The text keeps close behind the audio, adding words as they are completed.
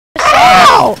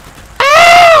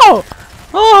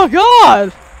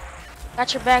god!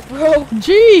 Got your back, bro.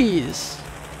 Jeez!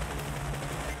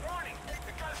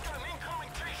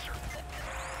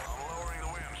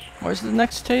 Where's the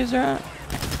next taser at?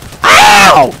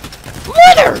 Ow!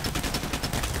 Mother!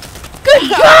 Good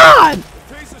god!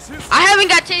 I haven't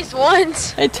got tased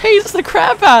once. It tased the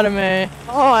crap out of me.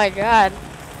 Oh my god.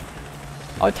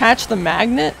 I'll attach the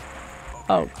magnet.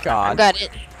 Oh I god. got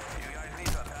it.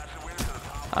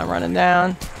 I'm running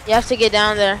down. You have to get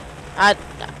down there. I'm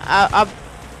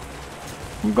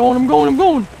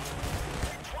going.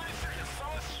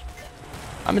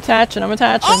 I'm attaching. Oh,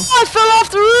 I fell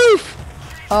off the roof.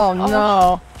 Oh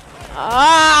no.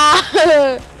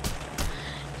 Ah!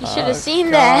 You should have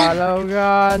seen that. Oh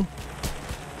god.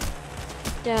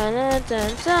 Dun, dun,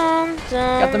 dun, dun,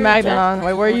 dun, Got the magnet on.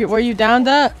 Wait, where you downed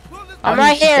at? I'm Oh,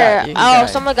 right you here. got it.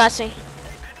 Someone got me.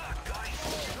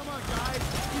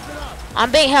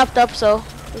 I'm being helped up, so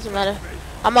doesn't matter.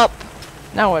 I'm up.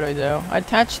 Now what do I do? I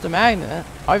attached the magnet.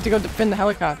 I have to go defend the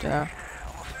helicopter now.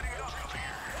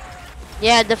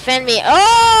 Yeah, defend me.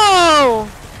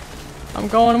 Oh! I'm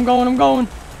going.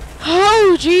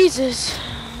 Oh, Jesus.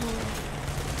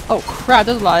 Oh crap,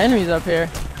 there's a lot of enemies up here.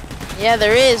 Yeah,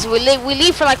 there is. We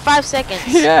leave for like 5 seconds.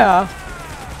 Yeah.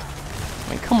 I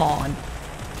mean, come on.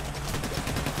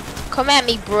 Come at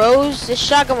me, bros. This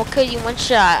shotgun will kill you in one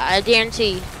shot. I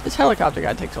guarantee. This helicopter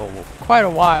guy takes quite a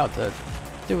while to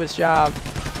do his job.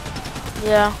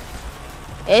 Yeah.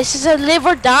 This is a live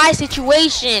or die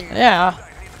situation. Yeah.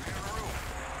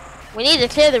 We need to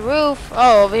clear the roof.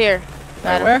 Oh, over here.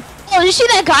 Right, where? Oh, did you see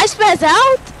that guy spaz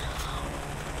out?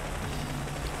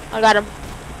 I got him.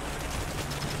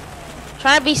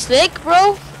 Trying to be slick,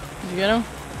 bro. Did you get him?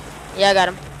 Yeah, I got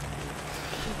him.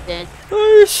 He's dead.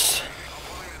 Nice.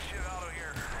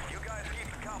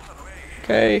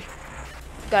 Okay.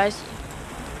 Guys.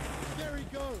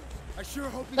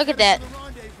 Look at that.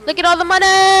 Look at all the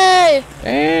money.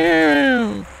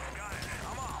 Damn.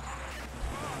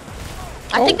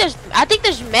 I think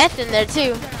there's meth in there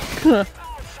too.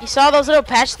 You saw those little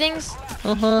patch things?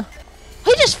 Uh-huh.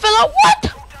 He just fell out.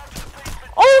 What?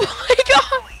 Oh my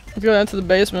god. Let's go down to the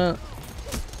basement.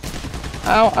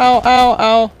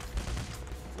 Ow.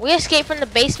 We escaped from the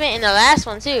basement in the last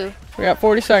one too. We got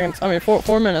 40 seconds. I mean,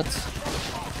 4 minutes.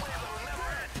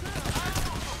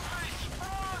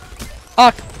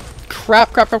 Ah,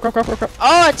 crap. Oh,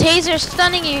 a taser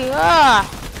stunning you. Ah.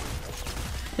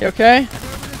 You okay?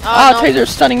 Oh, no. Taser's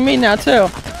stunning me now too.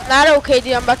 Not okay,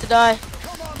 dude. I'm about to die.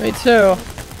 Me too.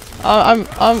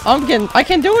 I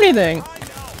can't do anything.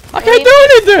 I can't do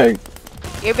anything.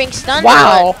 You're being stunned.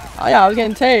 Wow. Oh, yeah, I was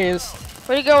getting tased.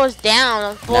 Pretty girl was down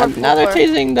on floor. Now they're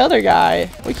tasing the other guy.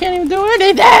 We can't even do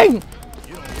anything.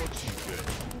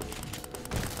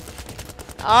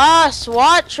 Ah,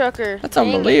 SWAT trucker. That's Dang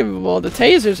it. unbelievable. The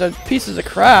tasers are pieces of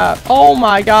crap. Oh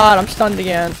my god, I'm stunned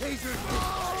again.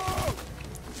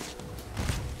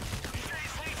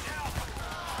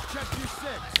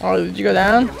 Oh, did you go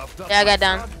down? Yeah, I got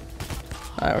down.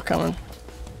 Alright, we're coming.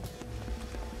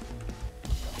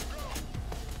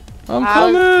 I'm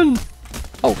coming!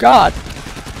 Oh god.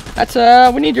 That's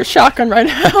we need your shotgun right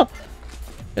now.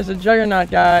 There's a juggernaut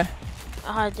guy.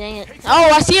 Oh, dang it. Oh,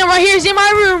 I see him right here. He's in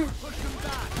my room.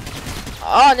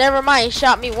 Oh, never mind. He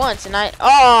shot me once and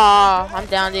oh, I'm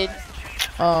down, dude.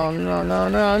 Oh,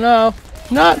 no.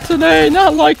 Not today,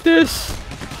 not like this.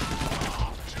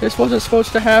 This wasn't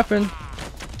supposed to happen.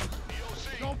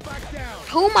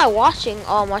 Who am I watching?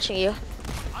 Oh, I'm watching you.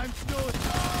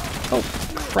 Oh,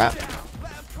 crap.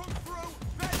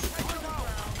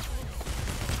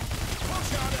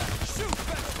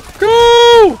 Go!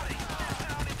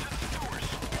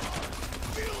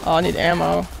 Oh, I need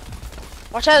ammo.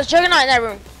 Watch out, there's Juggernaut in that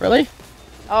room. Really?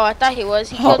 Oh, I thought he was.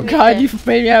 He Oh killed me god, there. you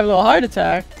made me have a little heart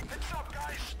attack.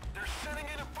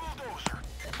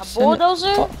 A bulldozer?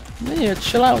 Oh, you need to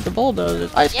chill out with the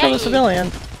bulldozers. I just killed a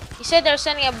civilian. He said they were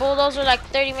sending a bulldozer like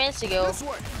 30 minutes ago.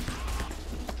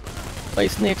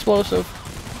 Placing the explosive.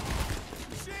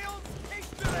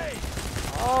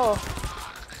 Oh.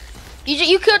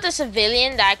 You killed a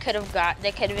civilian that I could have got.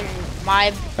 That could have been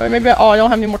my. Or maybe I don't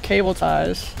have any more cable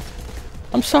ties.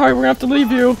 I'm sorry, we're gonna have to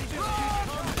leave you.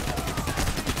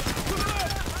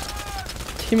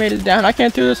 Teammate is down. I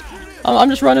can't do this. I'm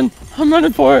just running. I'm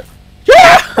running for it.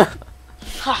 Yeah!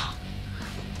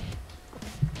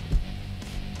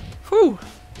 Whew.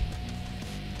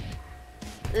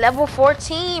 Level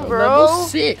 14, bro. Level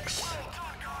 6.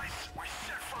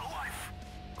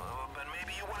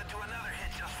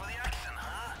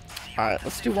 Alright,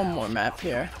 let's do one more map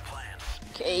here.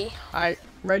 Okay. Alright,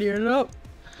 ready it up.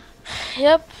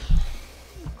 Yep.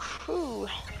 Whew.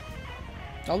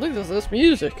 Oh, look at this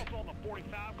music.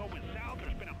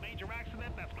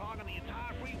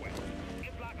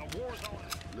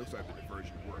 Looks like the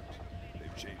diversion worked.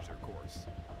 They've changed their course.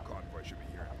 Convoy should be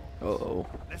here in a moment. Uh-oh.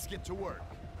 Let's get to work.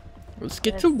 Let's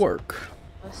get to work.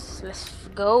 Let's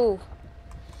go.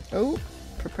 Oh,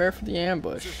 prepare for the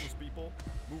ambush. Systems people,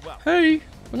 move out. Hey,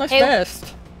 well, nice Hey.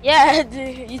 fast. Yeah,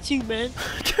 you too, man.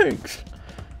 Thanks.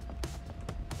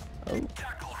 Oh.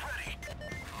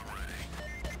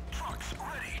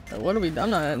 What are we? I'm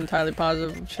not entirely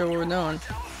positive. Sure what we're doing.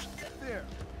 There.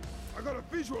 I got a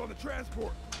visual on the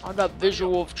transport. I got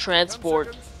visual of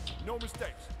transport. 10 seconds, no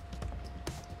mistakes.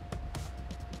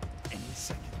 Any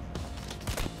second.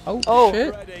 Oh,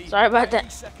 shit. Ready. Sorry about Any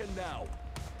that. second now.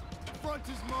 Front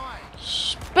is mine.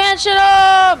 Bench it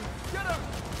up! Get him.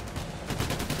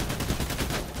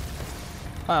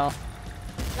 Wow.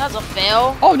 That's a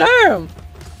fail. Oh, damn! Did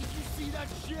you see that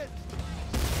shit?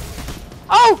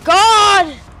 Oh,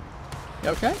 God! You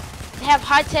okay? They have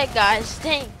high-tech guys.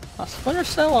 Dang. A splinter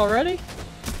cell already?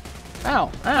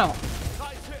 Ow, ow. Nice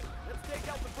hit. Let's take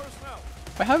out the personnel.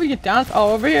 Wait, how do we get down?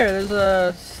 Oh, over here.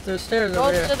 There's stairs Go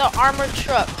over to here. the armored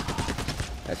truck.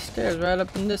 There's stairs right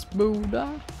up in this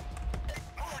Buddha.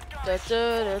 Da,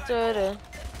 da, da, da, da.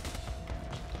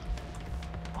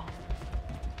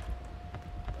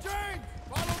 James,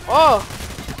 follow me. Oh,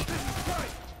 This is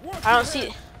tight. Watch I don't your see.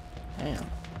 head. Damn.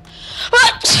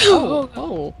 Oh,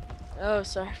 Oh, oh,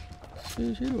 sorry.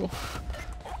 excuse you. Okay,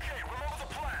 remember the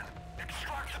plan.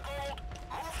 Extract the gold,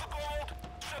 move the gold,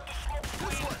 set the smoke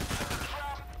free,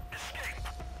 trap, escape.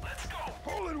 Let's go.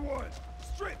 Hole in one.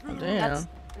 Straight through the roof. Damn.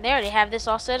 They already have this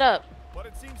all set up. But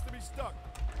it seems to be stuck.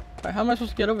 Wait, how am I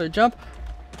supposed to get over there? Jump?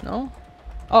 No?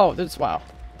 Oh, this wow.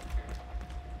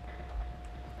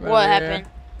 Right What over here. happened?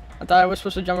 I thought I was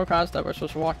supposed to jump across. I thought we were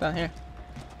supposed to walk down here.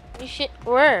 You should.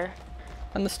 Where?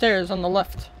 On the stairs on the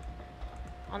left.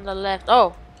 On the left.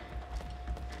 Oh.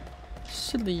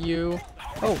 Silly you.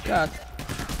 Oh god.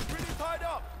 Pretty tied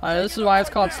up. This is why it's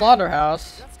called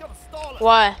Slaughterhouse. That's gonna stall it.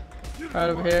 Why? Right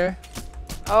over here.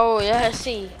 Oh, yeah, I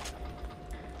see.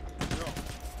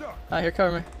 Stuck. Here,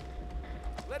 cover me.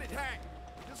 Let it hang.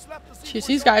 Just slap the Jeez, C4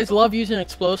 these down guys the love using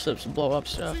explosives to blow up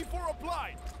stuff. C4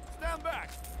 applied. Stand back.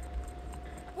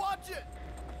 Watch it.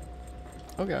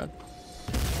 Oh god.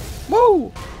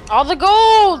 Woo! All the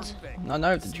gold! No, now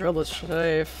I have to drill this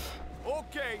safe.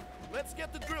 Okay, let's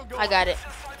get the drill going. I got it.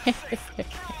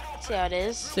 See how it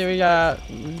is. See, we got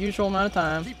usual amount of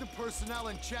time. Keep the personnel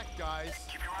in check, guys.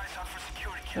 Keep your eyes out for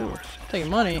security Ooh, cameras. taking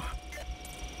money.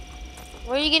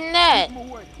 Where are you getting that? Keep 'em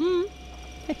away. Hmm.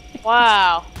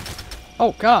 Wow.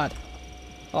 Oh god.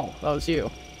 Oh, that was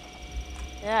you.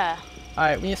 Yeah.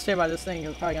 Alright, we need to stay by this thing.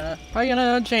 It's probably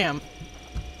gonna jam.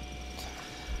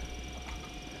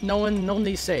 No one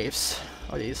needs safes.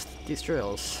 Or these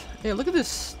drills. Hey, look at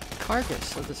this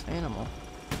carcass of this animal.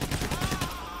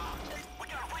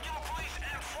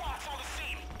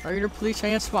 Regular police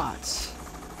and SWATs.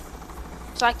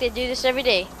 It's like they do this every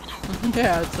day.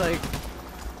 Yeah, it's like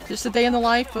just a day in the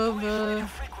life of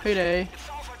Payday.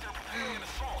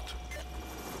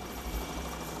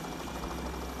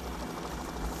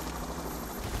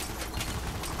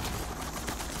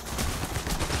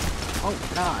 Oh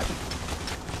god.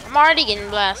 I'm already getting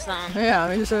blasted on. Yeah,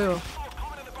 me too.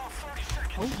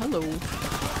 Oh, hello.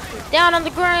 Down on the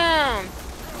ground.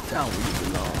 Down where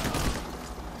you belong.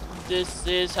 This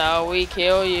is how we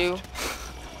kill you.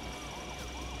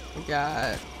 We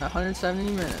got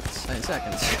 170 minutes, 9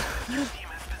 seconds.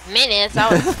 Minutes, I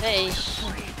would say.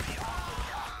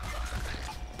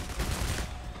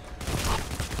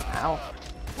 Ow.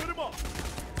 Put him up.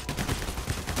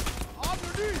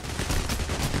 Underneath.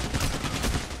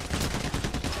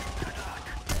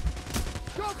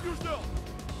 Drop yourself.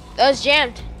 That was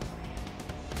jammed.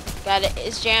 Got it.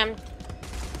 It's jammed.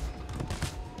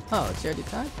 Oh, it's already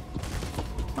tied?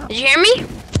 Did you hear me?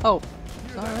 Oh,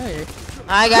 alright.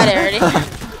 I got it already.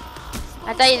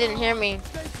 I thought you didn't hear me.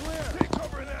 Stay clear. Take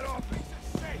cover in that office.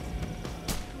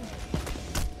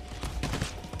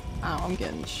 Ow, I'm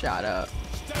getting shot up.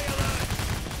 Stay alive.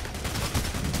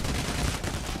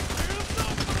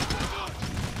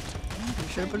 He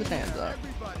should have put his hands up.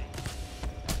 Everybody.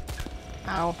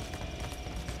 Ow.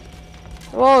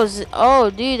 Whoa, oh,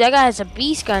 dude, that guy has a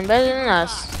beast gun better than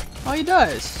us. Oh, he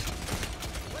does.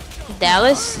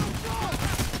 Dallas.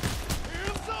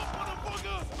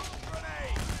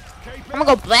 I'm gonna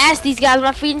go blast these guys with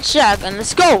my freaking shotgun.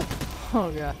 Let's go.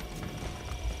 Oh, God.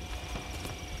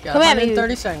 Got Come at me.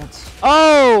 130 seconds.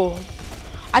 Oh,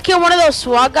 I killed one of those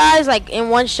SWAT guys like in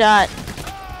one shot,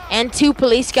 and 2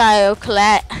 police guys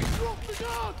collat.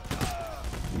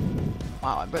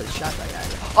 Wow, I barely shot that guy.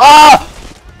 Oh!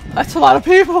 That's a lot of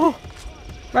people!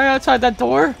 Right outside that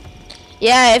door?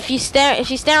 Yeah, if you stand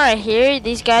right here,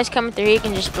 these guys coming through, you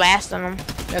can just blast on them.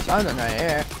 That's what I'm doing right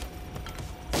here.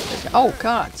 Oh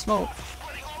god, smoke.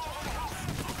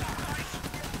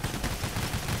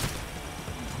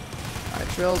 Alright,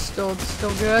 drill's still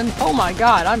good. Oh my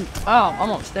god, I'm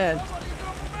almost dead.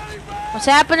 What's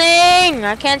happening?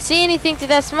 I can't see anything through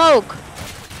that smoke.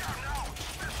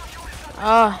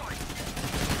 Oh.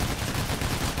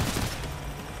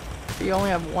 You only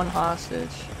have one hostage.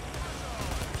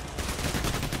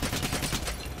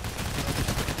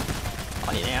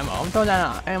 I need ammo. I'm throwing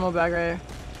that ammo bag right here.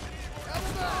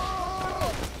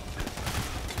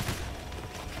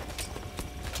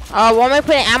 Want me to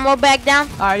put an ammo bag down?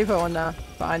 I already put one down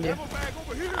behind you.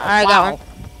 I got one.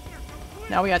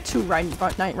 Now we got two right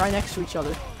next to each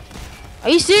other. Are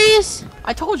you serious?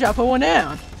 I told you I put one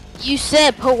down. You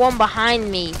said put one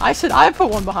behind me. I said I put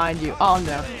one behind you. Oh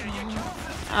no.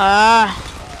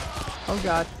 Oh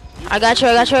god. I got you.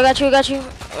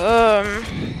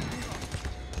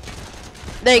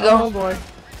 There you go. Oh boy.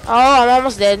 Oh, I'm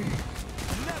almost dead.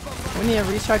 We need to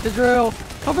restart the drill.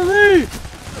 Cover me.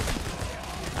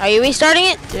 Are you restarting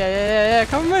it? Yeah.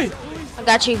 Cover me. I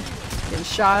got you. Getting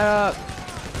shot up.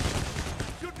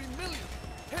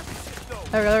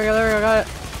 There we go. Got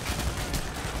it.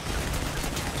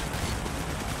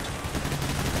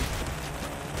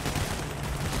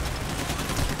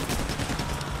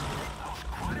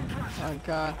 Oh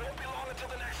god.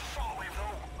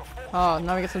 Oh,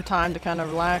 now we get some time to kind of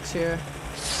relax here.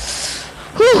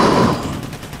 Whew.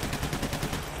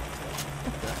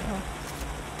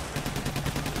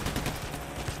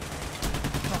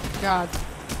 Oh god.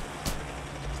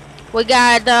 We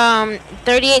got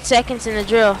 38 seconds in the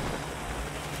drill.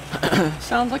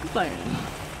 Sounds like a plan.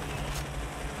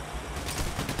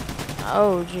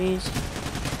 Oh jeez.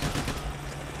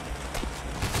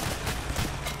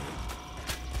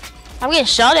 I'm getting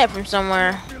shot at from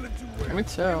somewhere. Me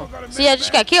too. See, I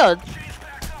just got killed.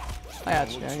 I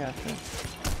got you.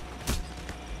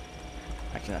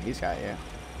 Actually, no, he's got you.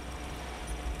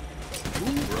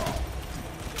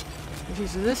 Jeez,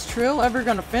 is this drill ever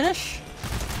gonna finish?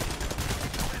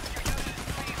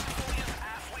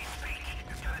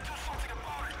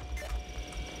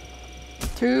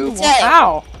 Two, one.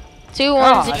 Ow!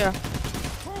 2-1-0.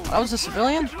 That was a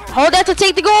civilian? Hold that to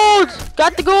take the gold!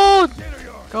 Got the gold!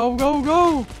 Go!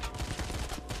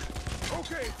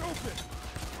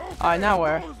 Alright, now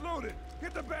where?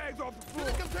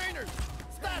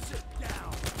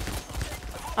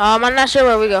 I'm not sure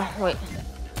where we go. Wait.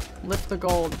 Lift the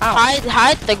gold. Ow!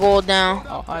 Hide the gold now.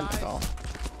 Oh, hide the gold.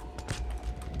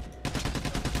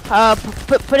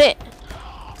 Put it.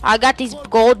 I got these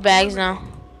gold bags now.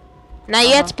 Now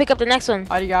you have to pick up the next one.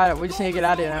 I already got it. We just need to get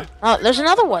out of here now. Oh, there's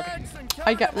another one.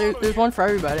 There's one for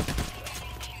everybody.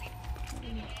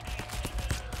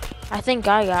 I think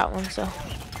I got one, so.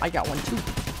 I got one too. Now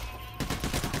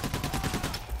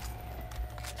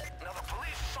the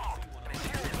police assault is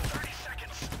here in 30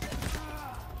 seconds.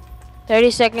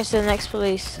 30 seconds to the next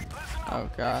police. Oh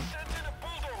god.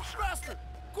 Faster!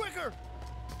 Quicker!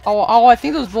 Oh, I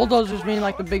think those bulldozers mean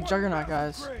like the big juggernaut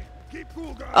guys. Keep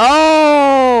cool, guys.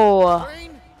 Oh!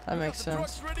 That makes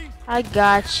sense. I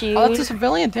got you. Oh, that's a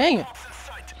civilian. Dang it.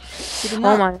 He did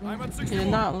Oh not, my. he did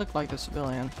not look like a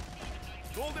civilian.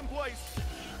 Hold in place.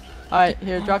 Alright,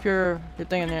 here, drop your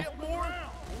thing in here. Get more.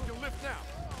 We can lift now.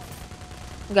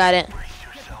 Got it.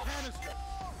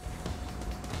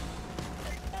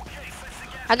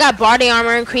 I got body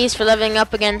armor increased for leveling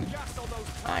up again.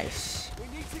 Nice.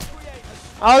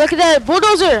 Oh, look at that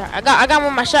bulldozer! I got one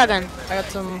with my shotgun. I got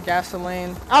some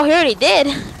gasoline. Oh, he already did.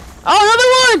 Oh,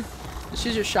 another one! Just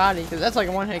use your shotty, because that's like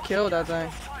a one-hit kill, that thing.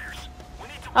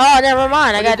 Oh, never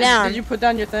mind. I got down. Did you put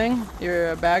down your thing?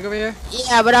 Your bag over here?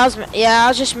 Yeah, but I was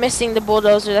just missing the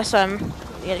bulldozer. That's why I'm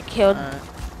getting killed. Alright.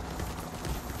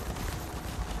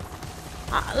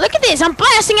 Look at this! I'm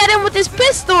blasting at him with this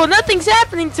pistol. Nothing's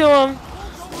happening to him.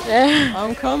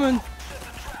 I'm coming.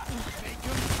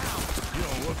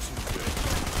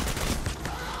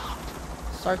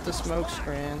 Start the smoke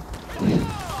screen.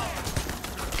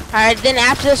 Alright, then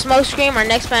after the smoke screen, our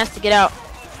next plan is to get out.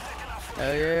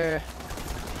 Hell yeah.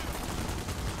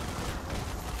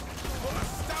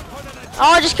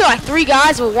 Oh, I just killed like 3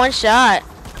 guys with 1 shot.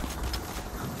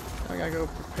 I gotta go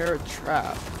prepare a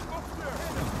trap.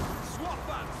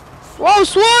 Whoa,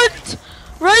 SWAT!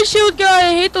 Right shield guy,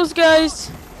 I hate those guys.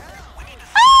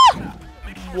 Ah!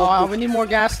 Oh, we need more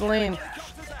gasoline.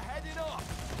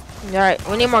 Alright,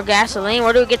 we need more gasoline.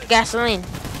 Where do we get the gasoline?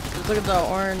 Just look at the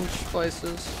orange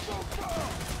places.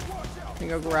 You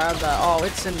go grab that. Oh,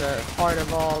 it's in the heart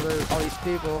of all these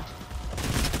people.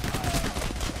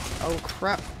 Oh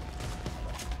crap.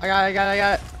 I got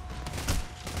it.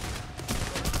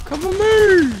 Come on me!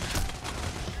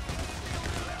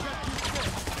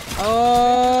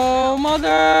 Oh,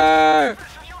 mother!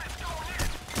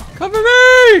 Cover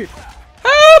me!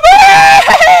 Help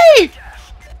me!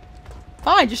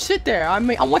 Fine, just sit there. I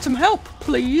mean, I want some help,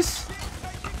 please.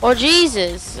 Oh,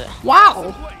 Jesus.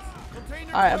 Wow!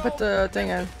 Alright, I put the thing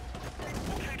in.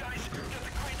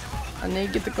 I need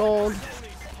to get the gold.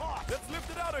 Let's lift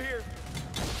it out of here.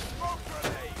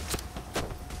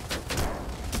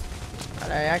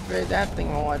 Gotta activate that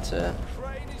thing while it's it.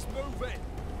 Train is moving.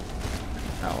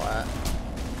 Now what?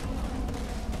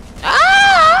 Ah!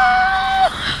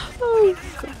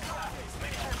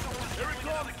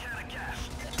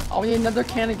 Oh, we need another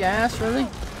can of gas, really?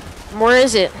 Where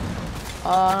is it?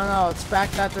 I don't know, it's back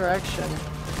that direction.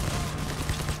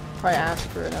 Probably ask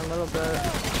for it in a little bit.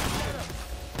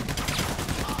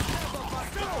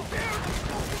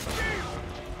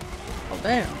 Oh,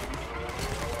 damn.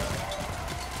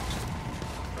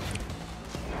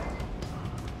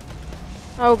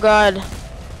 Oh, God. I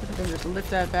can just lift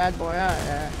that bad boy out of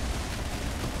there.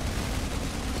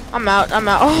 I'm out. I'm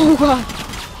out. Oh, God.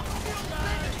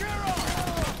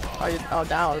 Oh,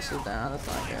 Dallas is down. That's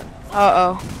not good.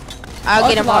 Uh-oh. I'll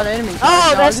get him a lot up. of enemies.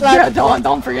 Oh, that's yeah, like...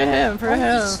 don't forget him. For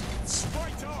him.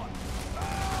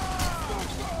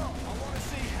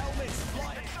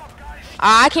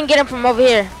 I can get him from over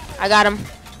here. I got him.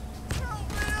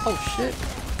 Oh shit.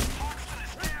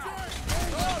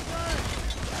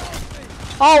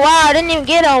 Oh, wow. I didn't even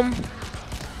get him.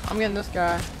 I'm getting this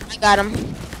guy. I got him.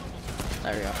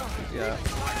 There we go.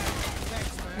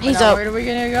 He's now, up. where do we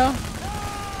gonna go?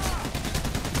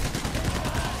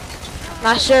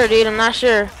 Not sure, dude. I'm not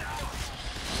sure.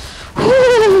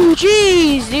 Whew,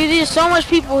 jeez, dude. There's so much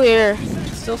people here.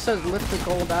 It still says lift the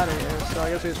gold out of here, so I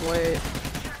guess we just wait.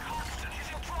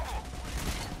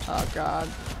 Oh god.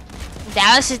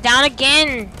 Dallas is down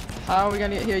again. How are we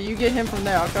gonna get here? You get him from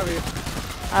there. I'll cover you.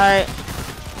 Alright.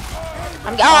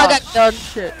 I got killed.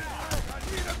 Shit.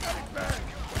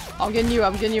 I'm getting you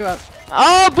up. I'm getting you up.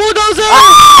 Oh, bulldozer!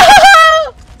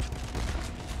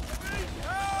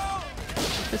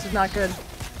 This is not good.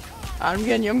 I'm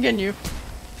getting you. I'm getting you.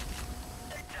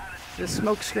 This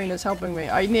smoke screen is helping me.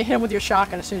 I need to hit him with your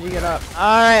shotgun as soon as you get up.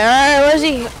 Alright. Where's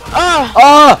he? Oh!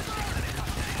 Oh!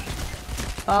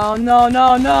 Oh no! I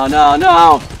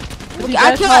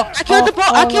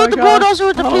killed the bulldozer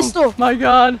with the pistol. Oh my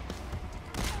god.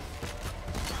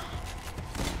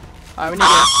 Alright, we need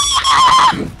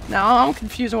to... Now I'm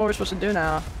confused on what we're supposed to do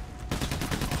now.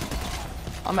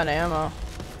 I'm out of ammo.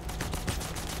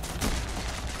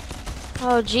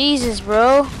 Oh, Jesus,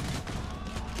 bro.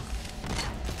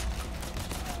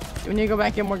 Do we need to go back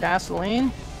and get more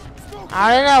gasoline?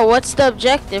 I don't know. What's the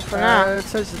objective for now? It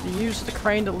says use the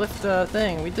crane to lift the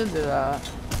thing. We did do that.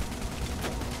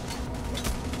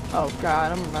 Oh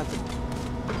god, I'm about to...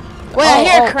 Wait, I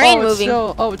hear a crane moving.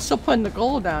 It's still putting the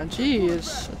gold down.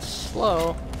 Jeez, it's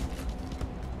slow.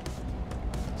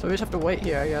 So we just have to wait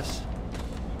here, I guess.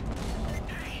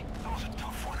 Hey, that was a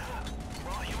tough one, huh?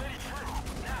 Well, you made it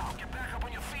through. Now, get back up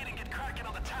on your feet and get cracking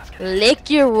on the task. Lick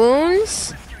your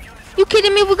wounds? You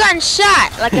kidding me? We gotten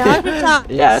shot like 100 times.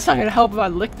 Yeah, it's not gonna help if I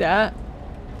lick that.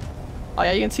 Oh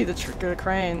yeah, you can see the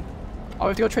crane. Oh, we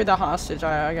have to go trade that hostage.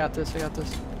 Alright, I got this.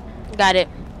 Got it.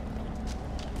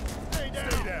 Stay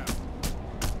down.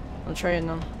 I'm trading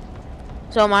them.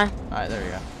 So am I. Alright, there we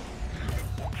go.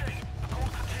 Okay, the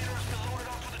gold container has been loaded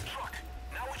onto the truck.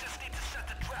 Now we just need to set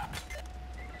the trap.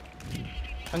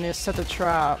 I need to set the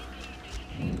trap.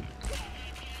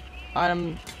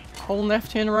 I'm holding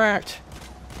F10 racked.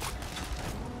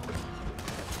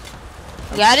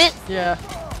 You got it? Yeah.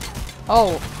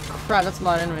 Oh, crap, that's a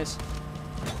lot of enemies.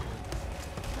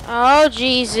 Oh,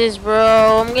 Jesus,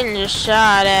 bro. I'm getting just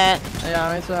shot at.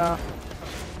 Yeah, me too.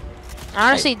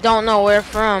 I honestly don't know where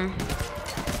from.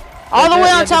 All the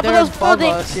way on top of those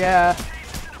buildings. Us, yeah.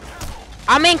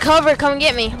 I'm in cover. Come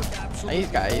get me. He's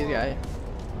got you.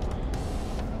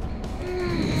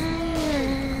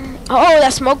 Oh,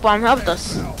 that smoke bomb helped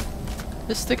us.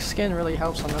 This thick skin really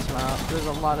helps on this map. There's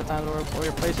a lot of times where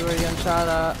we're places where you're getting shot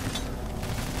at.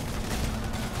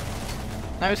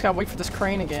 Now we just gotta wait for this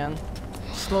crane again.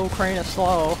 Slow crane is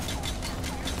slow.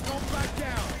 Don't back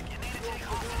down. You need to take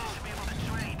hostages to be able to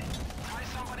trade. Try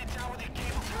somebody down with your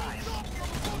cable ties.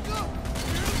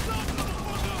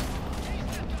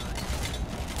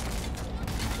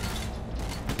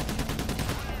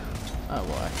 Oh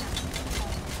boy.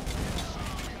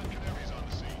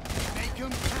 Make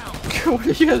 'em count. What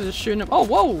are you guys just shooting him? Oh,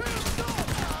 whoa!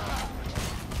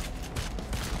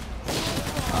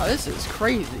 Oh, this is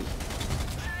crazy.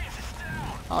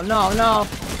 Oh no!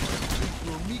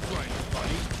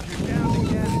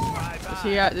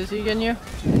 Is he getting you?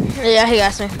 Yeah, he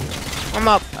got me. I'm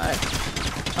up. Alright.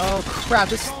 Oh crap!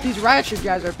 These riot shield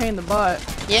guys are a pain in the butt.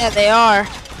 Yeah, they are.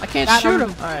 I can't Got shoot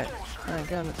 'em. them. All right,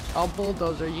 got it. I'll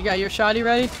bulldozer. You got your shotty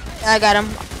ready? I got him.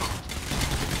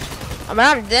 I mean,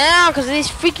 I'm down because of these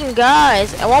freaking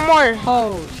guys. And one more.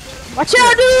 Oh. Watch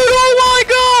out, dude! Oh my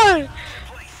god!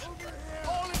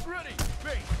 All is ready.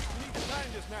 Base, we need to time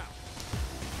this now.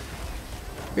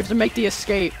 We have to make the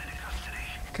escape.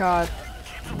 God.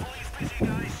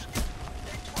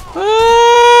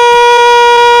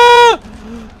 Ah!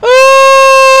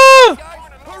 Ah!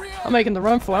 I'm making the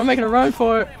run for it. I'm making a run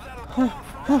for it.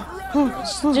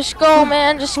 Just go,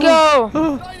 man. Just go.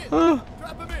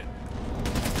 Trap him in.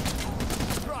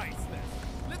 Priceless.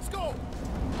 Let's go.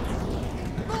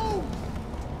 Move.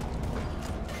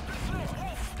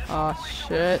 Oh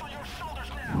shit.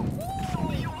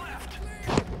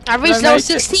 I reached Did I level make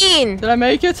it? 16. Did I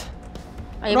make it?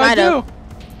 Oh, you What might did I have. do?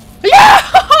 Yeah!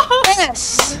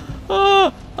 Yes.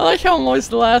 Oh, I like how I'm always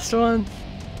the last one.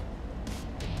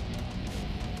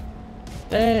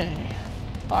 Dang.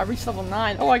 Oh, I reached level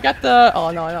 9. Oh, I got the.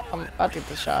 Oh no, I'm about to get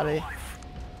the shotty.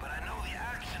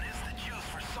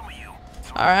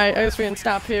 Alright, I guess we can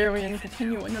stop here. We can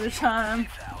continue another time.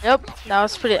 Yep. That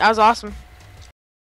was awesome.